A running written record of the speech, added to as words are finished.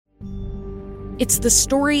It's the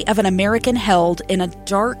story of an American held in a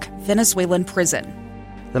dark Venezuelan prison.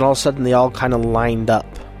 Then all of a sudden they all kind of lined up.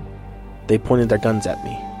 They pointed their guns at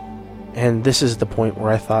me. And this is the point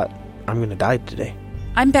where I thought, I'm going to die today.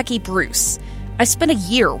 I'm Becky Bruce. I spent a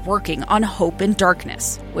year working on Hope in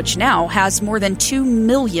Darkness, which now has more than 2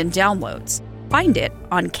 million downloads. Find it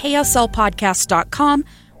on kslpodcast.com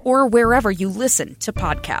or wherever you listen to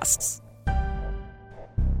podcasts.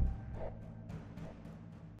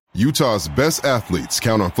 Utah's best athletes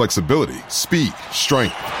count on flexibility, speed,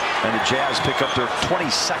 strength. And the Jazz pick up their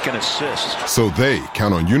 22nd assist. So they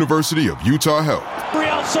count on University of Utah Health.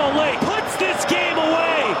 Real Salt Lake puts this game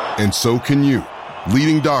away. And so can you.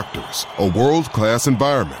 Leading doctors, a world-class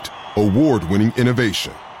environment, award-winning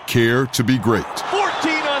innovation, care to be great.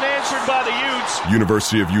 14 unanswered by the Utes.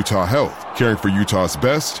 University of Utah Health, caring for Utah's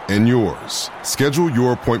best and yours. Schedule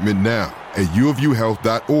your appointment now at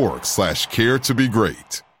uofuhealth.org/care to be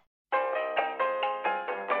great.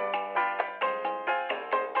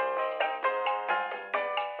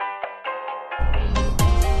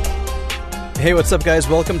 Hey, what's up, guys?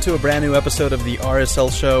 Welcome to a brand new episode of the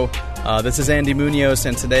RSL Show. This is Andy Munoz,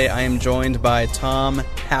 and today I am joined by Tom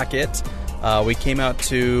Hackett. We came out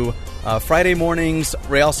to Friday morning's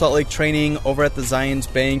Real Salt Lake training over at the Zions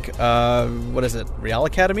Bank, Real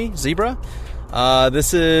Academy? Zebra?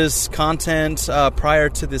 This is content prior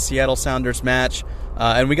to the Seattle Sounders match,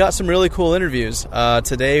 and we got some really cool interviews.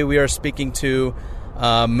 Today we are speaking to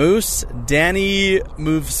Danny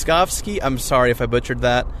Musovski. I'm sorry if I butchered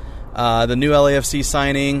that. The new LAFC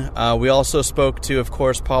signing. We also spoke to, of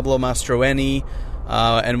course, Pablo Mastroeni,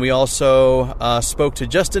 and we also spoke to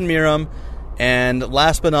Justin Miram, and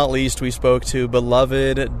last but not least, we spoke to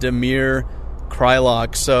beloved Damir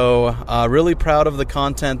Kreilach. So really proud of the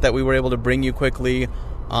content that we were able to bring you quickly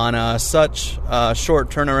on such short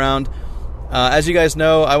turnaround. As you guys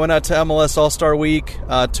know, I went out to MLS All-Star Week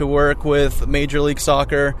to work with Major League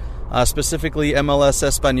Soccer, specifically MLS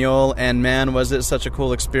Espanol, and man, was it such a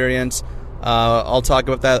cool experience. I'll talk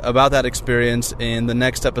about that experience in the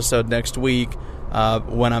next episode next week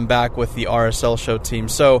when I'm back with the RSL Show team.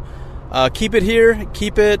 So keep it here,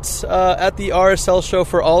 keep it at the RSL Show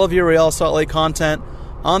for all of your Real Salt Lake content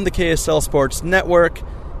on the KSL Sports Network.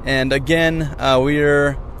 And again,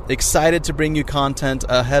 we're excited to bring you content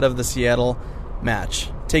ahead of the Seattle match.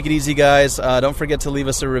 Take it easy, guys. Don't forget to leave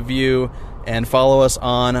us a review and follow us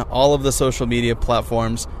on all of the social media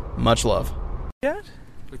platforms. Much love. Yeah?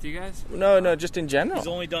 With you guys? No, just in general. He's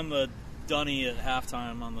only done the dunny at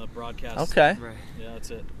halftime on the broadcast. Okay. Right. Yeah, that's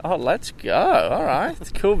it. Oh, let's go. All right.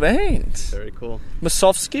 Cool beans. Very cool.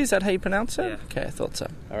 Musovski, is that how you pronounce it? Yeah. Okay, I thought so.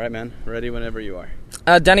 All right, man. Ready whenever you are.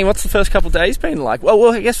 Danny, what's the first couple of days been like?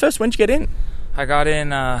 Well, I guess first, when did you get in? I got in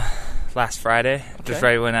last Friday, Okay. just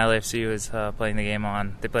right when LAFC was playing the game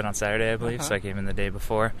on. They played on Saturday, I believe, so I came in the day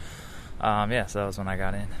before. So that was when I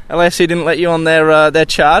got in. LAFC didn't let you on their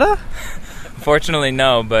charter? Fortunately,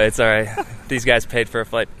 no, but it's all right. These guys paid for a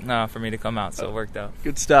flight for me to come out, so it worked out.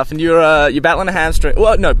 Good stuff. And you're battling a hamstring.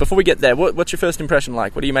 Well, no, before we get there, what's your first impression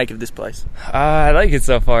like? What do you make of this place? I like it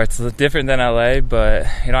so far. It's different than LA, but,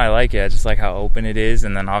 I like it. I just like how open it is,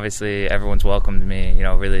 and then obviously everyone's welcomed me,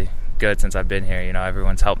 really good since I've been here.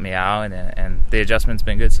 Everyone's helped me out, and the adjustment's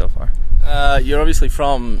been good so far. You're obviously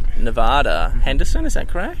from Nevada. Henderson, is that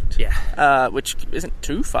correct? Yeah. Which isn't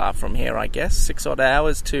too far from here, I guess. 6 odd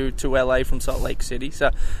hours to LA from Salt Lake City. So,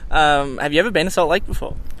 have you ever been to Salt Lake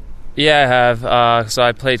before? Yeah, I have. So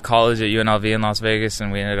I played college at UNLV in Las Vegas,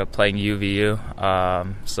 and we ended up playing UVU.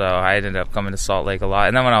 So I ended up coming to Salt Lake a lot.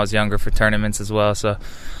 And then when I was younger, for tournaments as well. So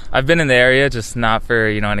I've been in the area, just not for,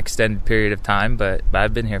 an extended period of time, but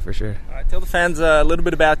I've been here for sure. All right, tell the fans a little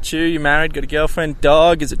bit about you. You're married, got a girlfriend,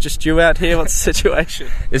 dog. Is it just you out here? What's the situation?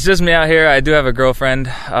 It's just me out here. I do have a girlfriend.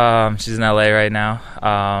 She's in LA right now.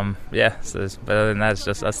 But other than that, it's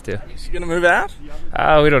just us two. Is she going to move out?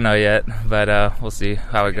 We don't know yet, but we'll see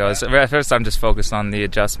how it goes. At first, I'm just focused on the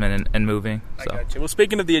adjustment and moving. So. I got you. Well,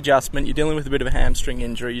 speaking of the adjustment, you're dealing with a bit of a hamstring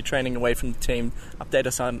injury. You're training away from the team. Update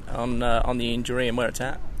us on the injury and where it's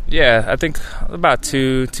at. Yeah, I think about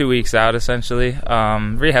two weeks out, essentially.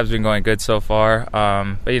 Rehab's been going good so far,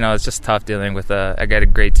 but it's just tough dealing with I got a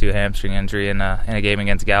grade 2 hamstring injury in a game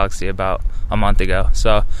against Galaxy about a month ago.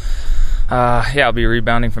 So, I'll be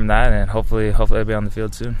rebounding from that, and hopefully I'll be on the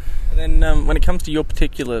field soon. And then when it comes to your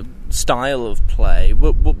particular style of play,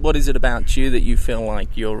 what is it about you that you feel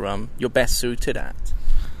like you're best suited at?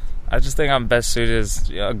 I just think I'm best suited as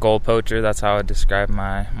a goal poacher. That's how I would describe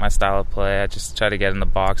my style of play. I just try to get in the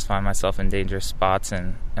box, find myself in dangerous spots,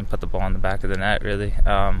 and put the ball in the back of the net, really.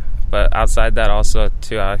 But outside that also,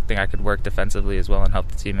 too, I think I could work defensively as well and help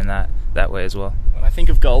the team in that way as well. When I think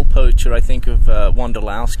of goal poacher, I think of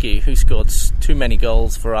Wondolowski, who scored too many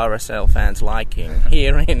goals for RSL fans' liking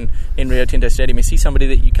here in Rio Tinto Stadium. Is he somebody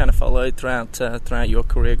that you kind of followed throughout your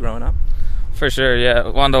career growing up? For sure, yeah.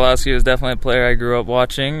 Wondolowski was definitely a player I grew up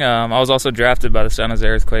watching. I was also drafted by the San Jose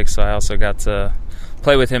Earthquakes, so I also got to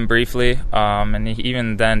play with him briefly. And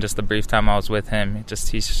even then, just the brief time I was with him,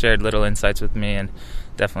 he shared little insights with me, and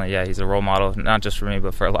definitely, yeah, he's a role model, not just for me,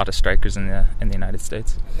 but for a lot of strikers in the United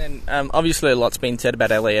States. And then, obviously, a lot's been said about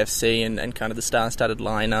LAFC and kind of the star-studded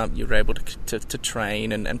lineup. You were able to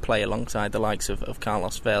train and play alongside the likes of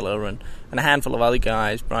Carlos Vela and a handful of other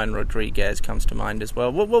guys. Brian Rodriguez comes to mind as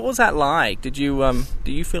well. What was that like? Do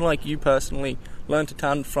you feel like you personally learned a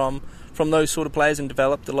ton from those sort of players and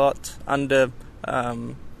developed a lot under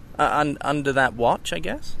that watch, I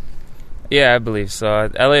guess? Yeah, I believe so.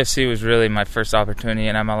 LAFC was really my first opportunity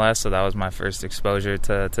in MLS, so that was my first exposure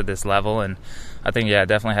to this level. And I think, yeah,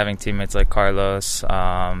 definitely having teammates like Carlos,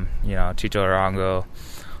 Chicho Arango,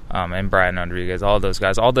 and Brian Rodriguez, all those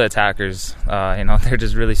guys, all the attackers, they're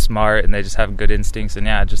just really smart and they just have good instincts. And,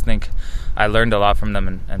 yeah, I just think I learned a lot from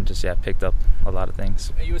them and just, yeah, picked up a lot of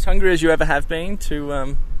things. Are you as hungry as you ever have been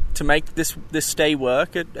to make this stay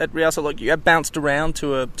work at Real Salt Lake? You have bounced around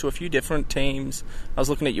to a few different teams. I was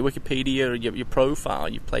looking at your Wikipedia, your profile.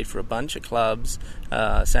 You've played for a bunch of clubs,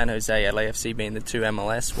 San Jose, LAFC being the two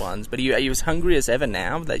MLS ones. But are you as hungry as ever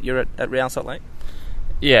now that you're at Real Salt Lake?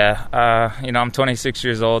 Yeah, I'm 26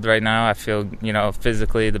 years old right now. I feel,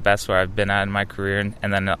 physically the best where I've been at in my career,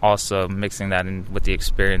 and then also mixing that in with the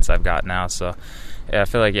experience I've got now. So, yeah, I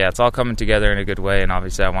feel like, it's all coming together in a good way, and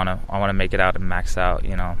obviously I want to make it out and max out,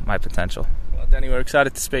 my potential. Well, Danny, we're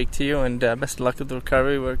excited to speak to you, and best of luck with the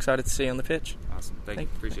recovery. We're excited to see you on the pitch. Awesome. Thank you.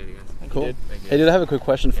 Appreciate it, guys. Cool. Hey, dude, I have a quick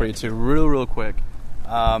question for you, too, real quick.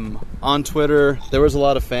 On Twitter, there was a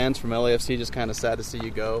lot of fans from LAFC just kind of sad to see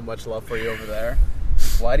you go. Much love for you over there.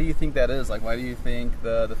 Why do you think that is? Like, why do you think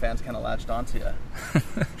the fans kind of latched onto you?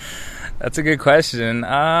 That's a good question.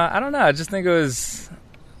 I don't know. I just think it was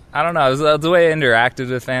the way I interacted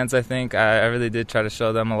with fans. I think I really did try to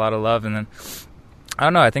show them a lot of love. And then, I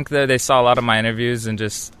don't know, I think that they saw a lot of my interviews and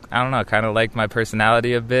just, I don't know, kind of liked my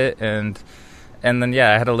personality a bit. And then,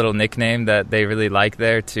 yeah, I had a little nickname that they really liked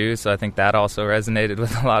there, too. So I think that also resonated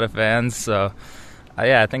with a lot of fans. So,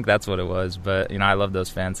 I think that's what it was. But, I love those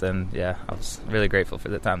fans. And, yeah, I was really grateful for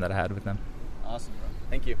the time that I had with them. Awesome, bro.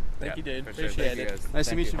 Thank you. Thank you, dude. Appreciate it. Nice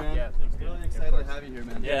to meet you, man. Yeah, thanks. Really excited to have you here,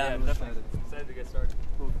 man. Yeah, I'm definitely excited to get started.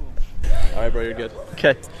 Cool. All right, bro, you're good.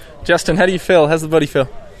 Okay. Justin, how do you feel? How's the body feel?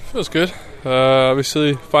 Feels good.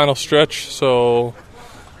 Obviously, final stretch, so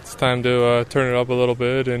it's time to turn it up a little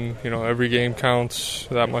bit, and, every game counts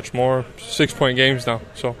that much more. 6-point games now,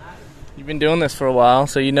 so. You've been doing this for a while,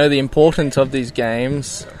 so you know the importance of these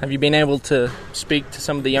games. Have you been able to speak to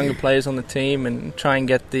some of the younger players on the team and try and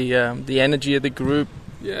get the energy of the group?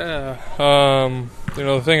 Yeah.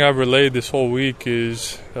 The thing I've relayed this whole week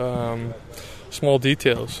is small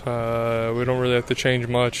details. We don't really have to change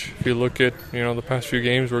much. If you look at, the past few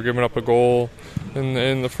games, we're giving up a goal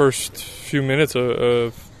in the first few minutes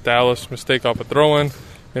of Dallas mistake off a throw-in.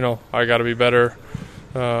 I got to be better.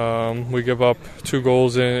 We give up 2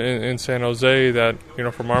 goals in San Jose that,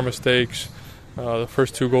 from our mistakes. The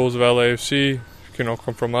first 2 goals of LAFC,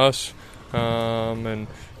 come from us. And,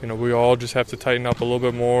 we all just have to tighten up a little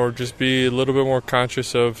bit more, just be a little bit more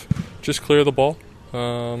conscious of just clear the ball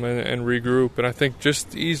and regroup. And I think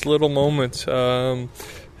just these little moments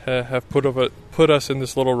have put us in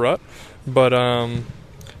this little rut. But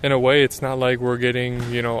in a way, it's not like we're getting,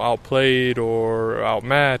 outplayed or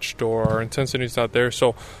outmatched or our intensity's not there.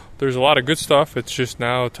 So there's a lot of good stuff. It's just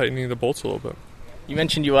now tightening the bolts a little bit. You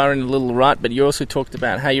mentioned you are in a little rut, but you also talked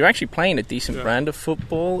about how you're actually playing a decent brand of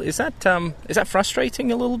football. Is that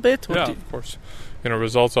frustrating a little bit? Of course.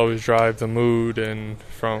 Results always drive the mood, and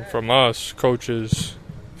from us, coaches,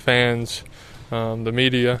 fans, the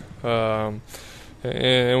media. And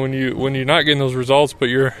when you're not getting those results, but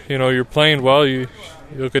you're playing well, you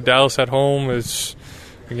look at Dallas at home, as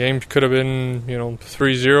the game could have been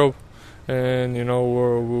 3-0, and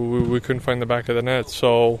we couldn't find the back of the net.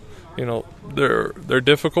 So they're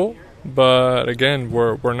difficult, but again,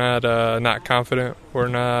 we're not confident. We're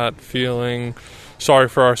not feeling sorry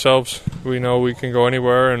for ourselves. We know we can go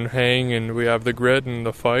anywhere and hang, and we have the grit and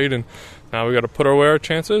the fight, and now we got to put away our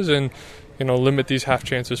chances and limit these half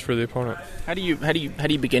chances for the opponent. How do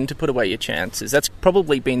you begin to put away your chances? That's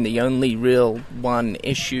probably been the only real one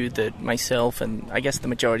issue that myself and I guess the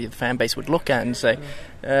majority of the fan base would look at and say,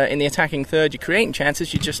 in the attacking third, you're creating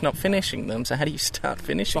chances, you're just not finishing them. So how do you start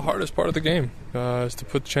finishing? The hardest part of the game is to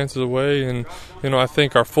put chances away, and I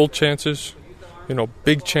think our full chances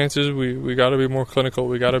big chances, we got to be more clinical.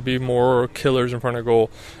 We got to be more killers in front of goal.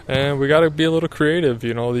 And we got to be a little creative.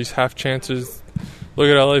 These half chances, look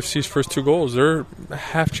at LAFC's first 2 goals. They're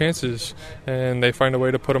half chances, and they find a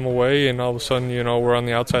way to put them away, and all of a sudden, we're on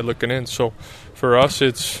the outside looking in. So for us,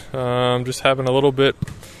 it's just having a little bit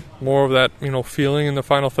more of that, feeling in the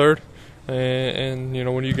final third. And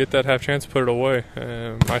when you get that half chance, put it away,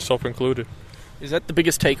 myself included. Is that the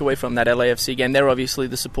biggest takeaway from that LAFC game? They're obviously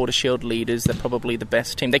the Supporter Shield leaders. They're probably the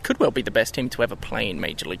best team. They could well be the best team to ever play in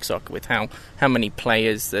Major League Soccer with how many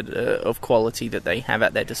players that of quality that they have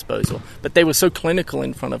at their disposal. But they were so clinical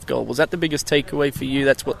in front of goal. Was that the biggest takeaway for you?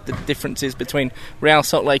 That's what the difference is between Real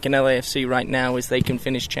Salt Lake and LAFC right now, is they can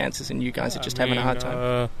finish chances and you guys are just having a hard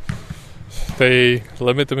time. They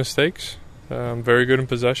limit the mistakes. Very good in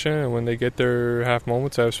possession, and when they get their half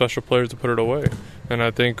moments, they have special players to put it away. And I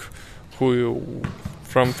think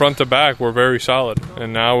from front to back, we're very solid.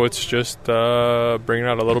 And now it's just bringing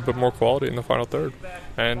out a little bit more quality in the final third.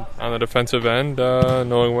 And on the defensive end,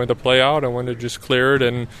 knowing when to play out and when to just clear it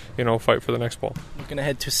and, fight for the next ball. Looking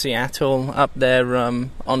ahead to Seattle up there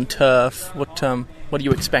on turf, what are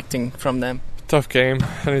you expecting from them? Tough game.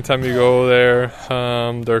 Anytime you go there,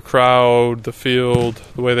 their crowd, the field,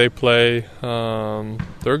 the way they play,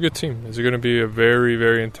 they're a good team. It's going to be a very,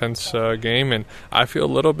 very intense game, and I feel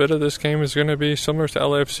a little bit of this game is going to be similar to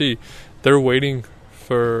LAFC. They're waiting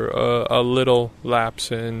for a little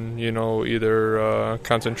lapse in, either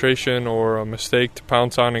concentration or a mistake to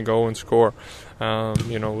pounce on and go and score.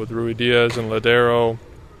 With Rui Diaz and Ladero,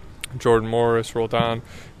 Jordan Morris, Roldan,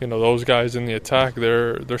 those guys in the attack,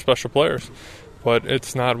 they're special players. But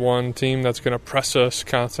it's not one team that's going to press us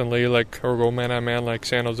constantly or go man-on-man like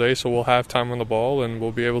San Jose, so we'll have time on the ball and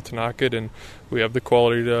we'll be able to knock it, and we have the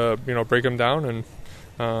quality to break them down, and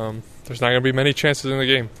there's not going to be many chances in the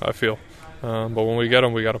game, I feel. But when we get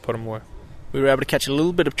them, we got to put them away. We were able to catch a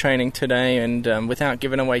little bit of training today, and without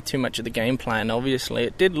giving away too much of the game plan, obviously,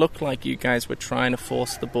 it did look like you guys were trying to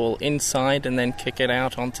force the ball inside and then kick it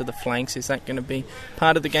out onto the flanks. Is that going to be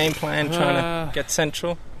part of the game plan, trying to get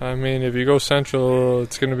central? I mean, if you go central,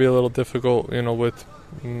 it's going to be a little difficult, with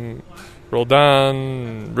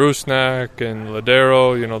Roldan, Rusnak, and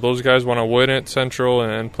Ladero. Those guys want to win it central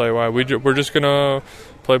and play wide. We're just going to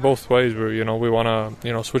play both ways. We want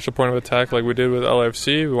to switch the point of attack like we did with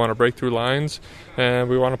LAFC. We want to break through lines, and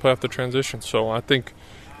we want to play off the transition. So I think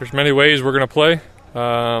there's many ways we're going to play,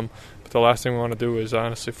 but the last thing we want to do is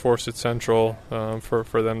honestly force it central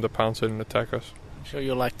for them to pounce it and attack us. I'm sure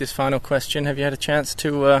you'll like this final question. Have you had a chance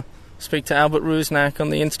to speak to Albert Rusnak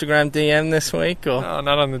on the Instagram DM this week? Or? No,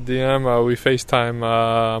 not on the DM. We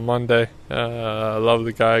FaceTime Monday. Love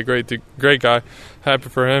the guy. Great guy. Happy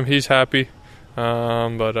for him. He's happy.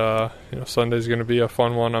 But Sunday's going to be a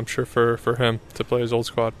fun one, I'm sure, for him to play his old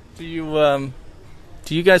squad. Do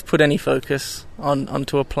you guys put any focus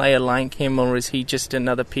onto a player like him, or is he just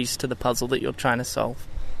another piece to the puzzle that you're trying to solve?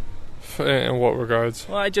 In what regards?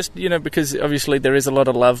 Well, I just, because obviously there is a lot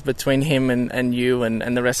of love between him and you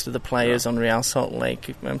and the rest of the players on Real Salt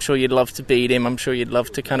Lake. I'm sure you'd love to beat him. I'm sure you'd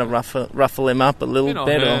love to kind of ruffle him up a little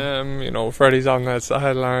bit. Freddie's on that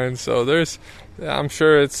sideline, so I'm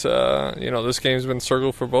sure it's, this game's been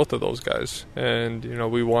circled for both of those guys. And,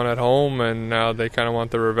 we won at home, and now they kind of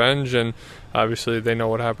want the revenge, and obviously they know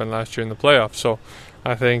what happened last year in the playoffs. So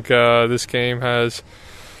I think this game has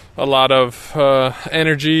a lot of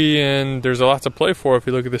energy, and there's a lot to play for if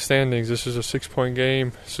you look at the standings. This is a 6-point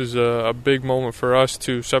game. This is a big moment for us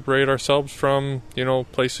to separate ourselves from,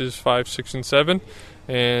 places 5, 6, and 7.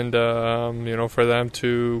 And for them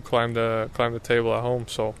to climb the table at home.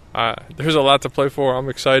 So there's a lot to play for. I'm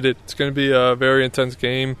excited. It's going to be a very intense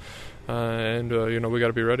game, and we got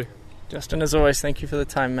to be ready. Justin, as always, thank you for the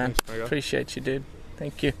time, man. Thanks, appreciate you, dude.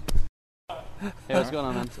 Thank you. Hey, what's going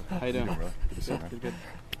on, man? How you doing, bro? Good.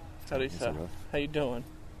 How you doing?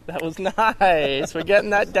 That was nice. We're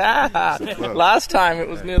getting that down. Last time it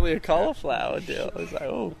was nearly a cauliflower deal. I was like,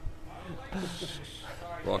 oh.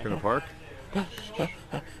 Walk in the park.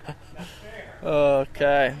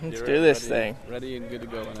 Okay, let's do this thing. Ready and good to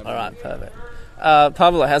go whenever. All right, perfect.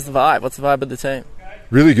 Pablo, how's the vibe? What's the vibe of the team?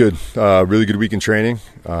 Really good. Really good week in training.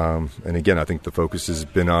 And again, I think the focus has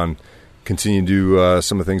been on continuing to do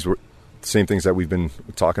some of the things, same things that we've been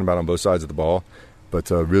talking about on both sides of the ball, but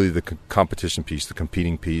really the competition piece, the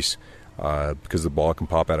competing piece, because the ball can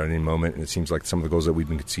pop out at any moment, and it seems like some of the goals that we've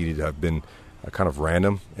been conceded have been kind of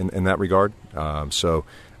random in that regard. So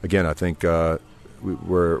again, I think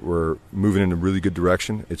we're moving in a really good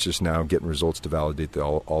direction. It's just now getting results to validate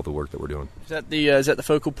all the work that we're doing. Is that the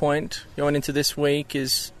focal point going into this week?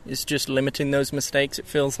 Is just limiting those mistakes? It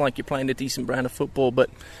feels like you're playing a decent brand of football, but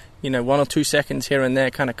 1 or 2 seconds here and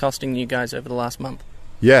there kind of costing you guys over the last month?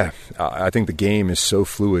 Yeah, I think the game is so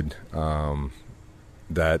fluid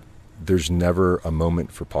that there's never a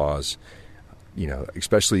moment for pause.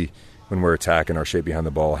 Especially when we're attacking, our shape behind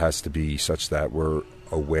the ball has to be such that we're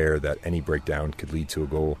aware that any breakdown could lead to a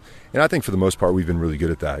goal. And I think for the most part, we've been really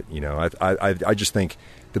good at that. I just think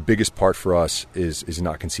the biggest part for us is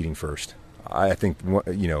not conceding first. I think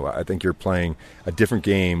you're playing a different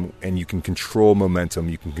game, and you can control momentum.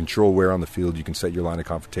 You can control where on the field you can set your line of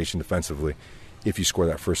confrontation defensively if you score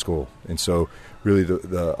that first goal. And so really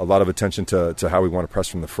a lot of attention to how we want to press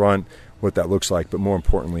from the front, what that looks like, but more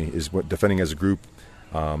importantly is what defending as a group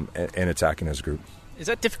and attacking as a group. Is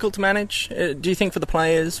that difficult to manage, do you think, for the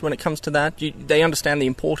players when it comes to that? They understand the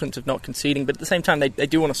importance of not conceding, but at the same time they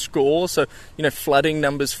do want to score, so flooding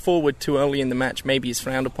numbers forward too early in the match maybe is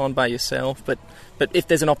frowned upon by yourself, but if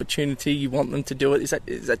there's an opportunity you want them to do it.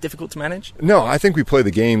 Is that difficult to manage? No, I think we play the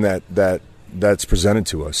game that's presented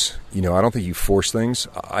to us. I don't think you force things.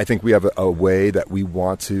 I think we have a way that we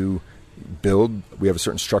want to build. We have a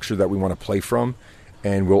certain structure that we want to play from,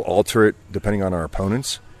 and we'll alter it depending on our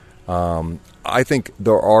opponents. I think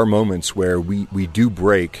there are moments where we do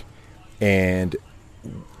break and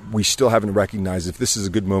we still haven't recognized if this is a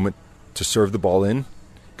good moment to serve the ball in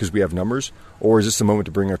because we have numbers, or is this a moment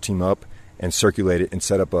to bring our team up and circulate it and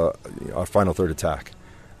set up a final third attack.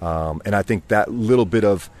 And I think that little bit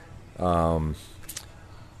of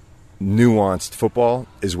nuanced football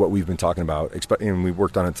is what we've been talking about, and we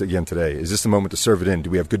worked on it again today. Is this the moment to serve it in? Do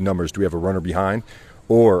we have good numbers? Do we have a runner behind?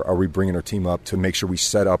 Or are we bringing our team up to make sure we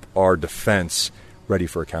set up our defense ready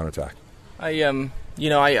for a counterattack? I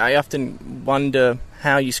often wonder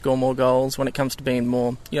how you score more goals when it comes to being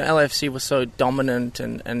more. LAFC was so dominant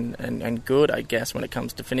and good, I guess, when it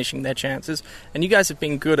comes to finishing their chances. And you guys have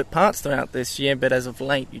been good at parts throughout this year, but as of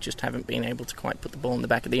late, you just haven't been able to quite put the ball in the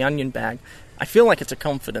back of the onion bag. I feel like it's a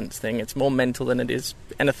confidence thing. It's more mental than it is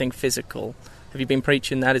anything physical. Have you been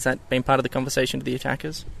preaching that? Has that been part of the conversation to the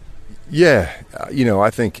attackers? Yeah, I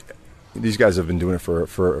think these guys have been doing it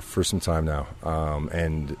for some time now.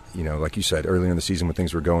 And, like you said, earlier in the season when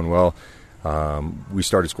things were going well, we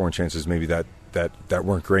started scoring chances maybe that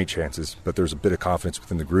weren't great chances, but there's a bit of confidence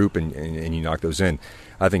within the group, and you knock those in.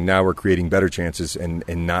 I think now we're creating better chances and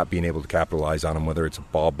not being able to capitalize on them, whether it's a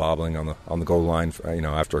ball bobbling on the goal line,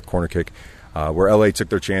 after a corner kick, where LA took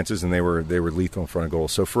their chances and they were lethal in front of goal.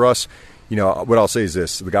 So for us, what I'll say is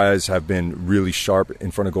this: the guys have been really sharp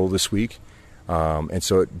in front of goal this week, and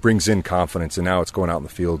so it brings in confidence. And now it's going out in the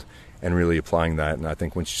field and really applying that. And I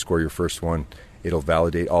think once you score your first one, it'll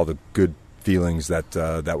validate all the good feelings that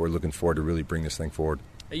we're looking for to really bring this thing forward.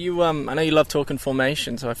 Are you? I know you love talking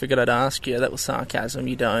formation, so I figured I'd ask you. That was sarcasm.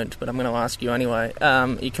 You don't, but I'm going to ask you anyway. Are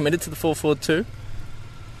you committed to the 4-4-2?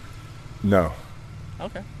 No.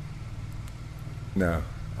 Okay. No.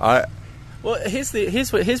 Well, here's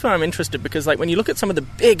where I'm interested, because when you look at some of the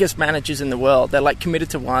biggest managers in the world, they're committed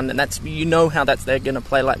to one, and that's how they're going to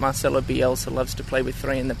play. Like Marcelo Bielsa loves to play with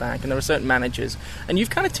 3 in the back, and there are certain managers, and you've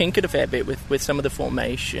kind of tinkered a fair bit with some of the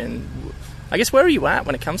formation. I guess where are you at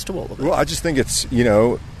when it comes to all of it? Well, I just think it's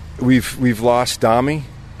we've lost Damir,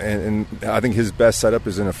 and I think his best setup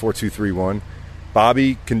is in a 4-2-3-1.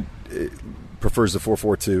 Bobby prefers the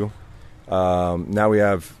 4-4-2. Now we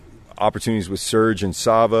have opportunities with Serge and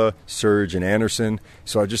Sava, Serge and Anderson.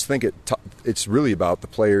 So I just think it's really about the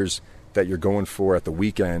players that you're going for at the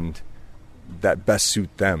weekend that best suit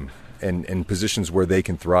them and positions where they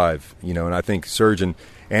can thrive. And I think Serge and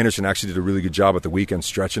Anderson actually did a really good job at the weekend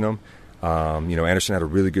stretching them. Anderson had a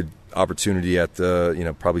really good opportunity at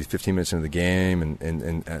probably 15 minutes into the game,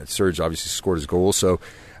 and Serge obviously scored his goal. So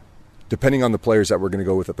depending on the players that we're going to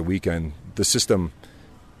go with at the weekend, the system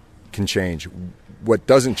can change. What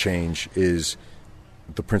doesn't change is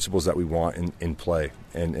the principles that we want in play.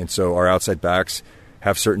 And so our outside backs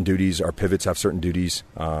have certain duties, our pivots have certain duties,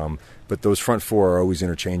 but those front 4 are always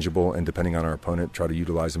interchangeable, and depending on our opponent, try to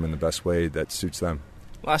utilize them in the best way that suits them.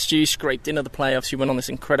 Last year you scraped into the playoffs, you went on this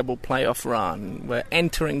incredible playoff run. We're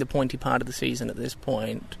entering the pointy part of the season at this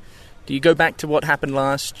point. Do you go back to what happened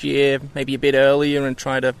last year, maybe a bit earlier, and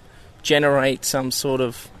try to generate some sort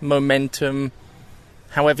of momentum?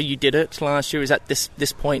 However you did it last year, is at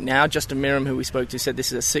this point now. Justin Miram, who we spoke to, said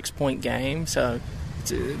this is a 6-point game, so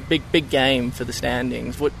it's a big game for the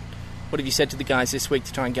standings. What have you said to the guys this week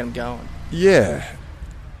to try and get them going? Yeah.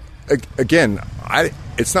 Again,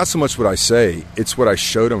 it's not so much what I say, it's what I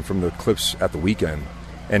showed them from the clips at the weekend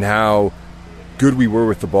and how good we were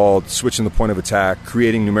with the ball, switching the point of attack,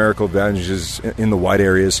 creating numerical advantages in the wide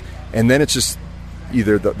areas, and then it's just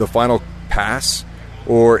either the final pass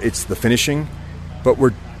or it's the finishing. But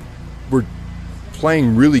we're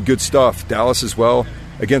playing really good stuff, Dallas as well,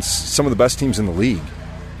 against some of the best teams in the league.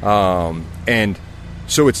 And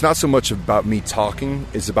so it's not so much about me talking,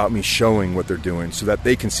 it's about me showing what they're doing so that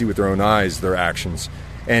they can see with their own eyes their actions.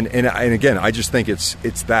 And again, I just think it's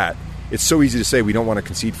that. It's so easy to say we don't want to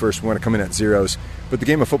concede first, we want to come in at zeros, but the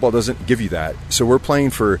game of football doesn't give you that. So we're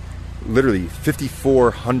playing for literally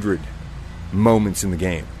 5,400 moments in the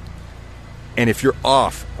game. And if you're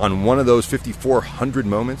off on one of those 5,400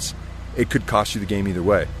 moments, it could cost you the game either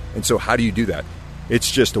way. And so how do you do that?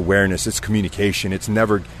 It's just awareness, it's communication, it's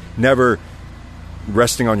never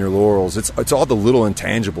resting on your laurels. It's all the little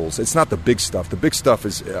intangibles. It's not the big stuff. The big stuff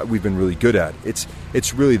is we've been really good at.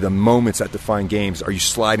 It's really the moments that define games. Are you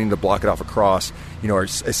sliding to block it off a cross? Or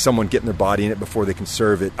is someone getting their body in it before they can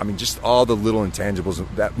serve it? I mean, just all the little intangibles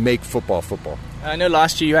that make football football. I know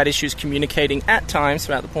last year you had issues communicating at times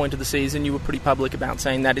throughout the point of the season. You were pretty public about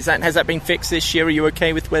saying that. Has that been fixed this year? Are you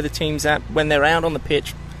okay with where the team's at when they're out on the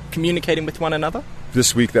pitch, communicating with one another?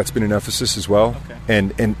 This week, that's been an emphasis as well.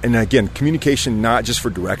 Okay. And again, communication not just for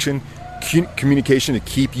direction, communication to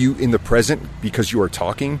keep you in the present because you are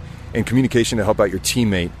talking, and communication to help out your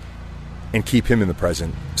teammate and keep him in the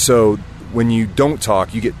present. So when you don't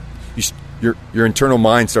talk, your internal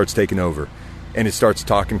mind starts taking over, and it starts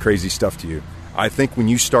talking crazy stuff to you. I think when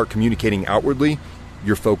you start communicating outwardly,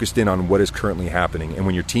 you're focused in on what is currently happening. And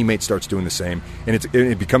when your teammate starts doing the same, and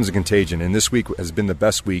it becomes a contagion. And this week has been the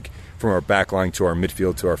best week from our back line to our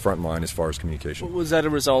midfield to our front line as far as communication. Was that a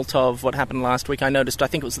result of what happened last week? I noticed, I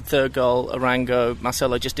think it was the third goal, Arango,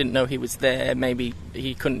 Marcelo just didn't know he was there. Maybe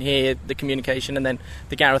he couldn't hear the communication. And then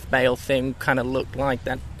the Gareth Bale thing kind of looked like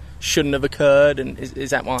that shouldn't have occurred. And is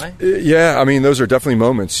that why? Yeah, I mean, those are definitely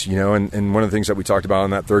moments, and one of the things that we talked about on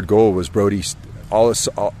that third goal was Brody's.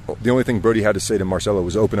 The only thing Brody had to say to Marcelo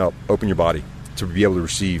was open your body to be able to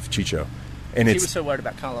receive Chicho. And he was so worried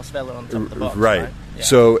about Carlos Vela on top of the box. Right. Yeah.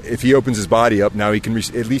 So if he opens his body up, now he can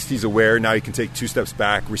at least he's aware. Now he can take 2 steps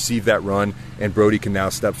back, receive that run, and Brody can now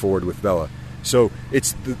step forward with Vela. So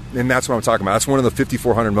and that's what I'm talking about. That's one of the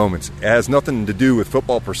 5,400 moments. It has nothing to do with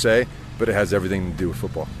football per se, but it has everything to do with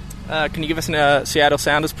football. Can you give us a Seattle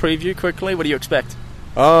Sounders preview quickly? What do you expect?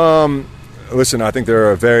 Listen, I think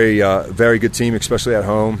they're a very, very good team, especially at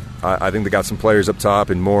home. I think they got some players up top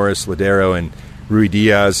in Morris, Ladero, and Rui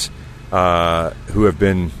Diaz, who have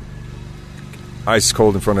been ice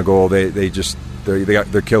cold in front of goal.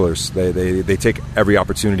 They're killers. They take every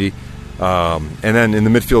opportunity. And then in the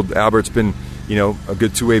midfield, Albert's been a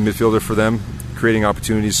good two-way midfielder for them, creating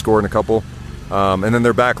opportunities, scoring a couple. And then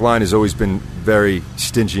their back line has always been very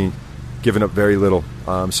stingy, giving up very little.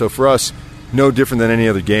 So for us, no different than any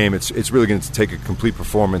other game. It's really going to take a complete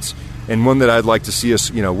performance, and one that I'd like to see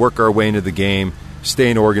us, work our way into the game,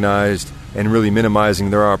 staying organized, and really minimizing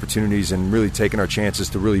their opportunities, and really taking our chances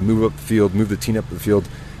to really move up the field, move the team up the field,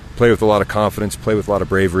 play with a lot of confidence, play with a lot of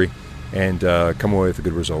bravery, and come away with a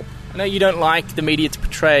good result. I know you don't like the media to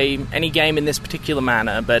portray any game in this particular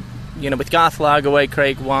manner, but with Garth Lagerwey,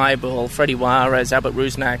 Craig Weibel, Freddie Juarez, Albert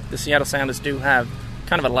Rusnak, the Seattle Sounders do have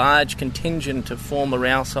kind of a large contingent of former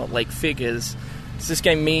Real Salt Lake figures. Does this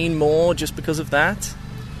game mean more just because of that?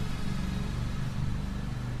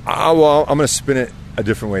 Well, I'm going to spin it a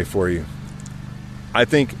different way for you. I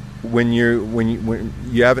think when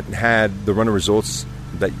you haven't had the run of results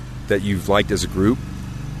that you've liked as a group,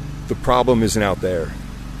 the problem isn't out there.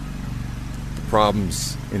 The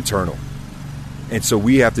problem's internal. And so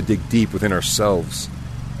we have to dig deep within ourselves,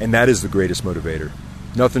 and that is the greatest motivator.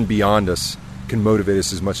 Nothing beyond us can motivate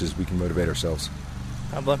us as much as we can motivate ourselves.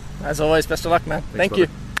 Pablo, as always, best of luck, man. Thank you.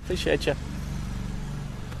 Appreciate you.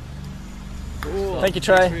 Cool. Thank you,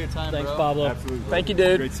 Trey. Thanks for your time, Thanks, bro. Pablo. Absolutely. Thank you,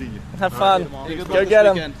 dude. Great seeing you. Have fun. Right. Go get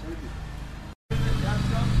him.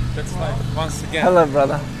 That's like once again. Hello,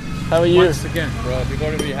 brother. How are you? Once again. Bro, people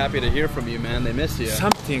are going to be happy to hear from you, man. They miss you.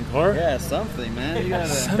 Something, or? Yeah, something, man. You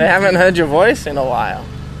gotta... They haven't heard your voice in a while.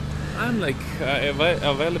 I'm like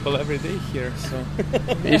available every day here, so.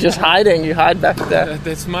 You're just hiding. You hide back there.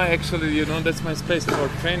 That's my that's my space for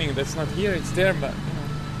training. That's not here. It's there, but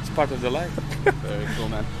it's part of the life. Very cool,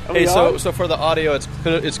 man. Hey, so for the audio,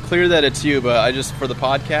 it's clear that it's you, but I just for the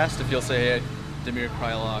podcast, if you'll say, hey, Damir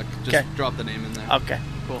Kreilach, just drop the name in there. Okay,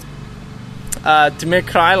 cool. Damir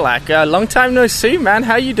Kreilach, long time no see, man.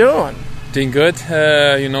 How you doing? Doing good.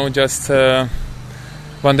 Just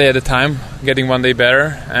one day at a time, getting one day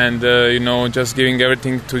better, and just giving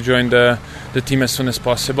everything to join the team as soon as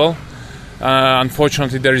possible.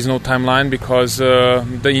 Unfortunately, there is no timeline because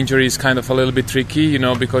the injury is kind of a little bit tricky,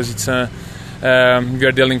 because it's we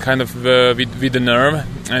are dealing kind of with the nerve,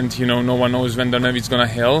 and no one knows when the nerve is gonna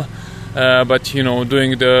heal. But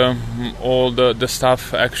doing all the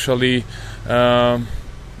stuff actually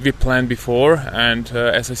we planned before, and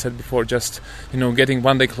as I said before, just getting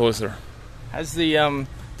one day closer. Has the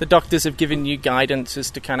doctors have given you guidance as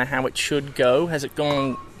to kind of how it should go? Has it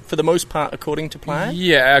gone for the most part according to plan?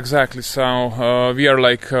 Yeah, exactly. So we are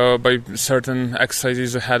by certain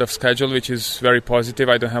exercises ahead of schedule, which is very positive.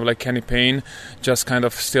 I don't have any pain, just kind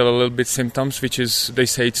of still a little bit symptoms, which is, they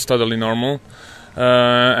say it's totally normal.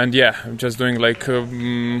 And yeah, I'm just doing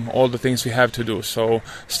all the things we have to do. So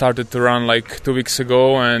started to run 2 weeks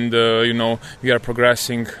ago, and we are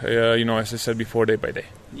progressing, as I said before, day by day.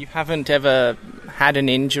 You haven't ever had an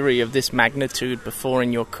injury of this magnitude before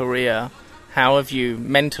in your career. How have you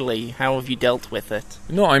dealt with it?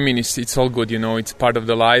 No, I mean, it's all good, it's part of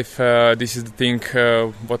the life. This is the thing,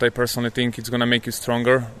 what I personally think, it's going to make you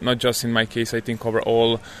stronger. Not just in my case, I think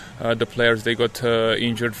overall the players, they got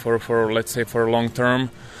injured for let's say, for a long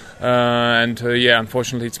term.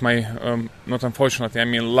 Unfortunately, it's not unfortunately, I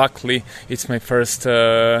mean, luckily, it's my first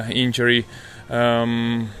injury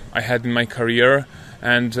I had in my career.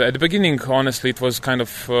 And at the beginning, honestly, it was kind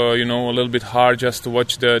of, a little bit hard just to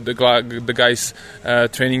watch the guys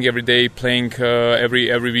training every day, playing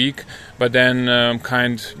every week. But then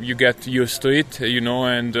you get used to it,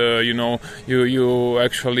 and, you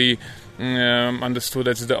actually understood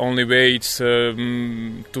that's the only way. It's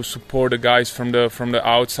to support the guys from the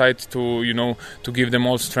outside, to give them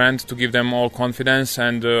all strength, to give them all confidence,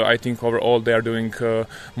 and I think overall they are doing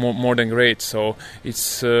more than great. So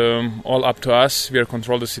it's all up to us. We are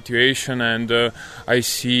control the situation, and I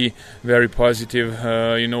see very positive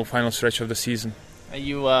final stretch of the season. Are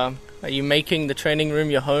you making the training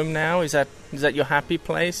room your home now? Is that your happy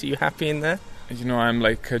place? Are you happy in there? I'm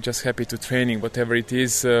just happy to training, whatever it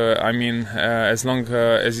is. As long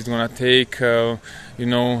as it's gonna take,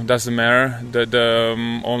 doesn't matter.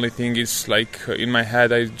 The only thing is in my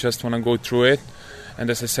head, I just wanna go through it. And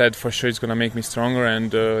as I said, for sure, it's gonna make me stronger,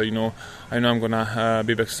 and I know I'm gonna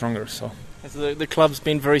be back stronger. So. Has the club's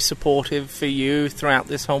been very supportive for you throughout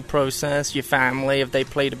this whole process? Your family, have they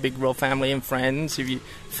played a big role? Family and friends? Have you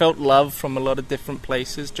felt love from a lot of different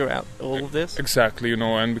places throughout all of this? Exactly,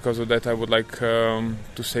 and because of that, I would like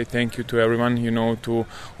to say thank you to everyone, to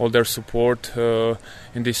all their support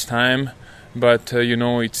in this time. But it's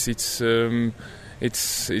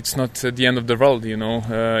not the end of the world,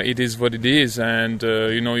 It is what it is, and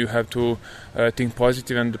you have to think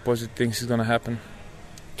positive, and the positive things is gonna happen.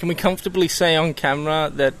 Can we comfortably say on camera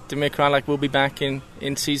that Damir Kreilach will be back in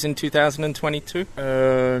season 2022?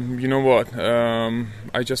 You know what?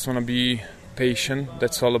 I just want to be patient.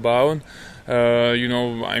 That's all about.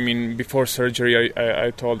 Before surgery,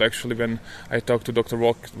 I told, actually, when I talked to Dr.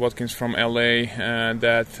 Watkins from LA,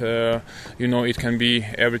 that, it can be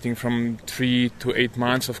everything from 3 to 8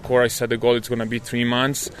 months. Of course, I said the goal is going to be 3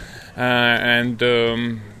 months.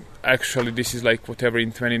 Actually, this is whatever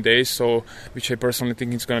in 20 days. So, which I personally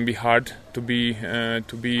think it's going to be hard to be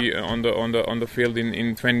on the field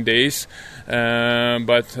in 20 days.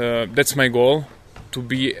 But that's my goal, to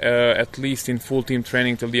be at least in full team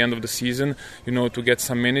training till the end of the season. To get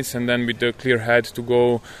some minutes, and then with the clear head to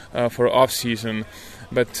go for off season.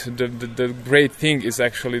 But the great thing is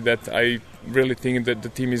actually that I really think that the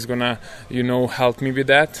team is gonna help me with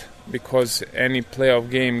that. Because any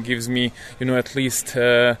playoff game gives me, at least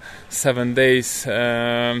 7 days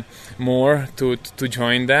more to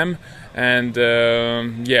join them. And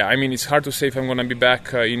it's hard to say if I'm going to be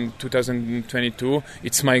back in 2022.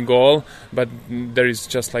 It's my goal, but there is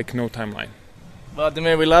just no timeline. Well,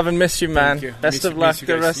 Damir, we love and miss you, man. Thank you. Best of luck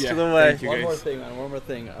the rest of the way. One more thing, man. One more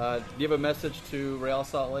thing. Do you have a message to Real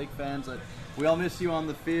Salt Lake fans? We all miss you on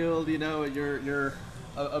the field. You're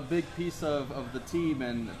a big piece of the team,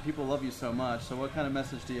 and people love you so much. So what kind of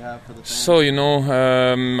message do you have for the fans? So,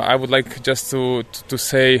 I would like just to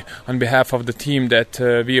say on behalf of the team that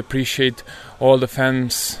we appreciate all the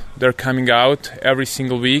fans. They're coming out every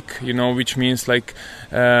single week, which means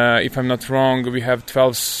if I'm not wrong, we have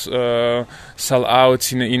 12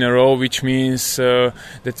 sellouts in a row, which means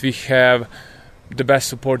that we have the best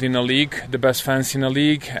support in the league, the best fans in the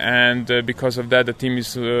league, and because of that, the team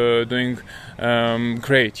is doing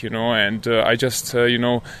great, and I just,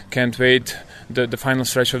 can't wait the final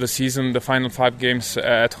stretch of the season, the final 5 games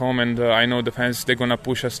at home, and I know the fans, they're going to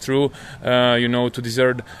push us through, to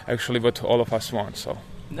deserve actually what all of us want, so.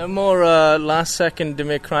 No more last-second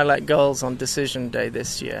Damir Kreilach goals on decision day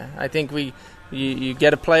this year. I think we You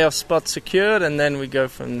get a playoff spot secured, and then we go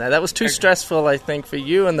from there. That was too stressful, I think, for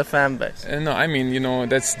you and the fan base. No, I mean,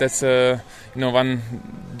 that's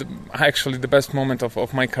actually the best moment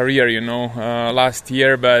of my career, last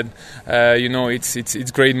year. But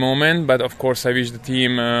it's great moment. But of course, I wish the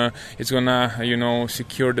team is gonna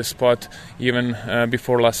secure the spot even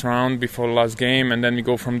before last round, before last game, and then we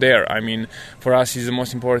go from there. I mean, for us, it's the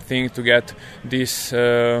most important thing to get this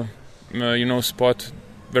spot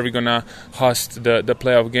where we're gonna host the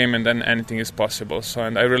playoff game, and then anything is possible. So,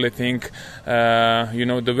 and I really think,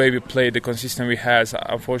 the way we played, the consistency we had.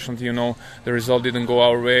 Unfortunately, the result didn't go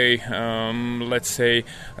our way. Let's say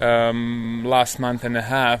last month and a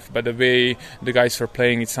half, but the way the guys were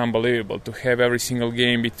playing, it's unbelievable. To have every single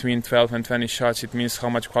game between 12 and 20 shots, it means how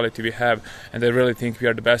much quality we have. And I really think we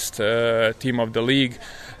are the best team of the league.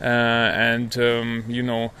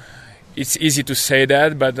 It's easy to say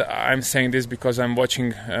that, but I'm saying this because I'm watching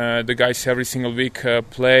the guys every single week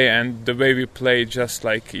play, and the way we play, just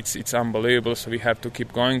like it's unbelievable. So we have to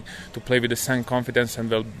keep going to play with the same confidence, and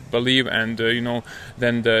we'll believe, and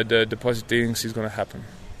then the positive things is going to happen.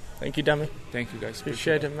 Thank you, Damir. Thank you, guys.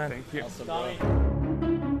 Appreciate it, man. Thank you. Awesome.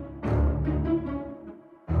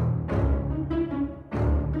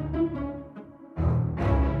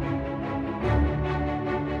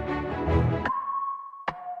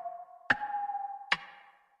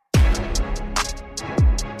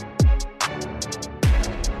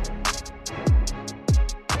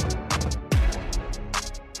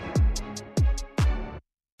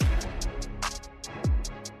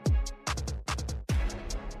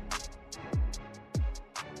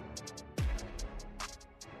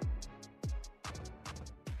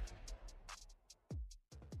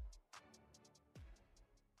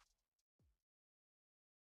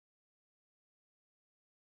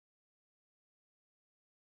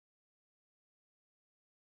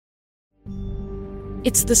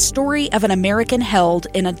 It's the story of an American held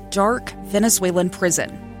in a dark Venezuelan prison.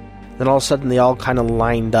 Then all of a sudden they all kind of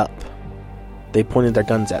lined up. They pointed their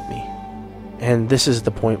guns at me. And this is the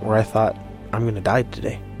point where I thought, I'm going to die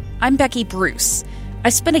today. I'm Becky Bruce. I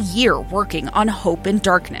spent a year working on Hope in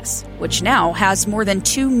Darkness, which now has more than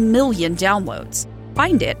 2 million downloads.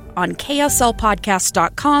 Find it on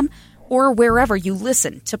kslpodcast.com or wherever you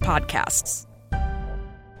listen to podcasts.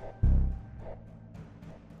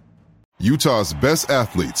 Utah's best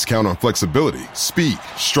athletes count on flexibility, speed,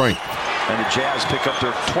 strength. And the Jazz pick up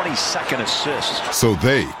their 22nd assist. So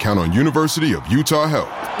they count on University of Utah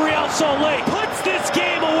Health. Real Salt Lake puts this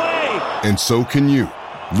game away. And so can you.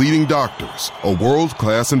 Leading doctors, a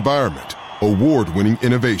world-class environment, award-winning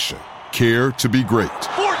innovation, care to be great.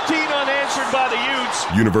 14 unanswered by the Utes.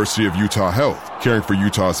 University of Utah Health, caring for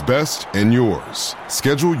Utah's best and yours.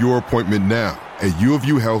 Schedule your appointment now at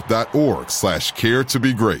uofuhealth.org/care to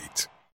be great.